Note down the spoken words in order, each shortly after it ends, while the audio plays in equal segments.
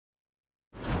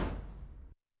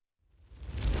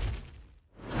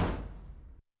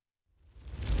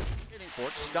for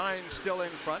it. Stein still in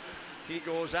front. He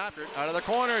goes after it out of the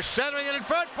corner, centering it in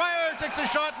front. Pryor takes a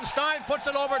shot, and Stein puts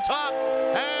it over top.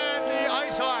 And the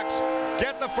Ice Hawks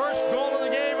get the first goal of the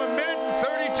game, 1 minute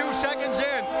and 32 seconds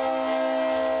in.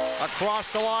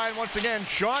 Across the line once again,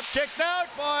 shot kicked out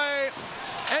by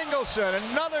Engelson.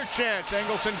 Another chance.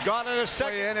 Engelson got it a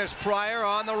second in as Pryor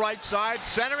on the right side,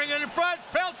 centering it in front.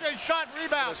 Felch's shot,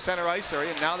 rebound. The center ice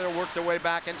area. Now they'll work their way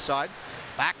back inside.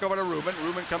 Back over to Ruben.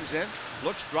 Ruben comes in,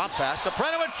 looks, drop pass.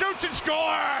 Sopranovic shoots and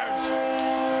scores!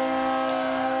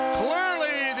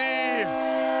 Clearly the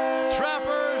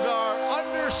Trappers are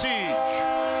under siege.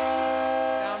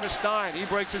 Down to Stein. He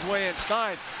breaks his way in.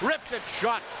 Stein rips it,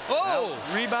 shot. Oh!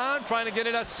 Now, rebound, trying to get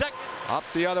it a second. Up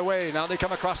the other way. Now they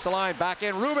come across the line. Back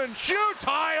in. Ruben shoots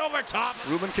high over top.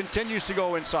 Ruben continues to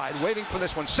go inside, waiting for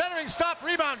this one. Centering, stop,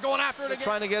 rebound, going after it again.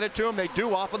 Trying to get it to him. They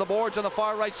do off of the boards on the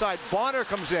far right side. Bonner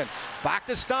comes in. Back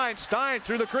to Stein. Stein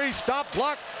through the crease. Stop,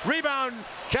 block, rebound,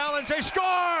 challenge. They score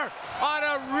on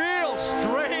a real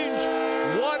strange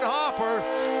one-hopper.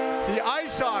 The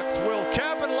Ice Hawks will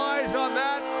capitalize on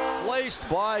that. Placed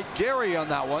by Gary on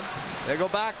that one. They go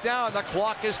back down. The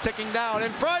clock is ticking down.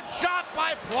 In front, shot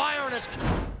by Pryor, and it's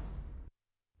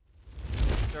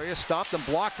area stopped and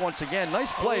blocked once again.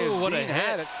 Nice play as Dean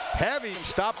had it. Heavy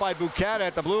stop by Buchanan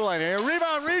at the blue line area.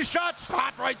 Rebound, reshot,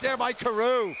 spot right there by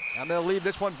Carew. And they'll leave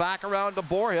this one back around to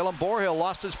Borhill, and Borhill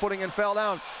lost his footing and fell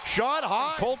down. Shot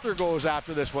high. Coulter goes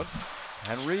after this one.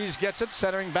 And Rees gets it,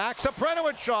 centering back.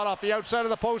 Sopranovic shot off the outside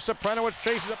of the post. Sopranovic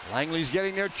chases it. Langley's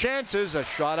getting their chances. A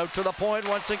shot out to the point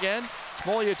once again.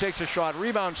 Smolya takes a shot.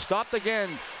 Rebound stopped again.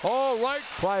 Oh, right.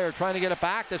 Pryor trying to get it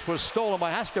back. This was stolen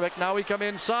by Haskovic. Now we come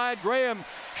inside. Graham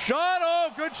shot.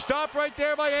 Oh, good stop right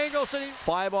there by Engelson.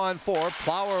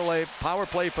 5-on-4. Power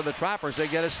play for the Trappers. They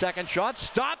get a second shot.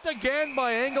 Stopped again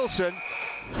by Engelson.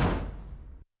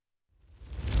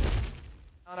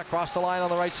 Across the line on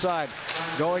the right side.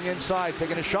 Going inside,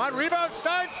 taking a shot. Rebound,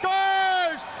 Stein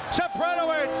scores!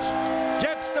 Sopranovic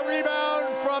gets the rebound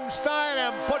from Stein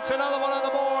and puts another one on the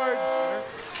board.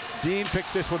 Dean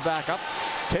picks this one back up.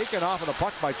 Taken off of the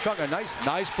puck by Chung. A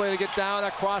nice play to get down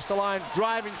across the line.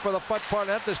 Driving for the front part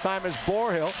net this time is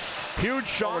Borhill. Huge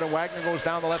shot. And Wagner goes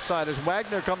down the left side as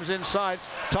Wagner comes inside.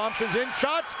 Thompson's in,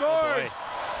 shot, scores!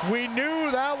 We knew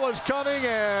that was coming,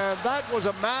 and that was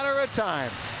a matter of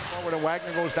time. Forward and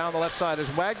Wagner goes down the left side as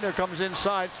Wagner comes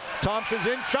inside. Thompson's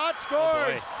in, shot,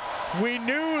 scores! We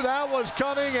knew that was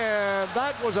coming, and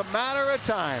that was a matter of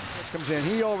time. This comes in,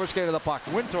 he overskated the puck.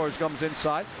 Winters comes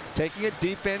inside, taking it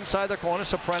deep inside the corner.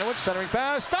 Sopranovic centering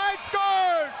pass. Stein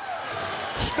scores!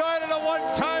 Stein in a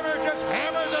one-timer, just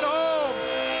hammers it home.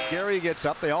 Gary gets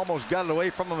up, they almost got it away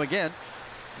from him again.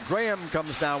 Graham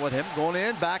comes down with him, going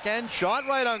in, backhand, shot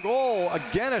right on goal.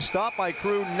 Again, a stop by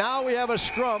Crew. Now we have a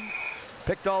scrum.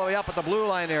 Picked all the way up at the blue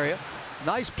line area.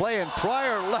 Nice play, and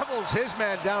Pryor levels his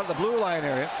man down at the blue line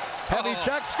area. Heavy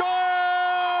check, scores!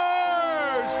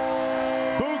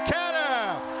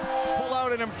 Buchanan pull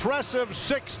out an impressive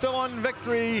 6-1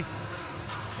 victory.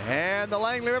 And the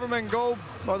Langley Rivermen go,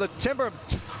 or the Timber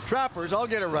Trappers, I'll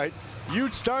get it right.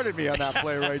 You started me on that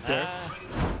play right there.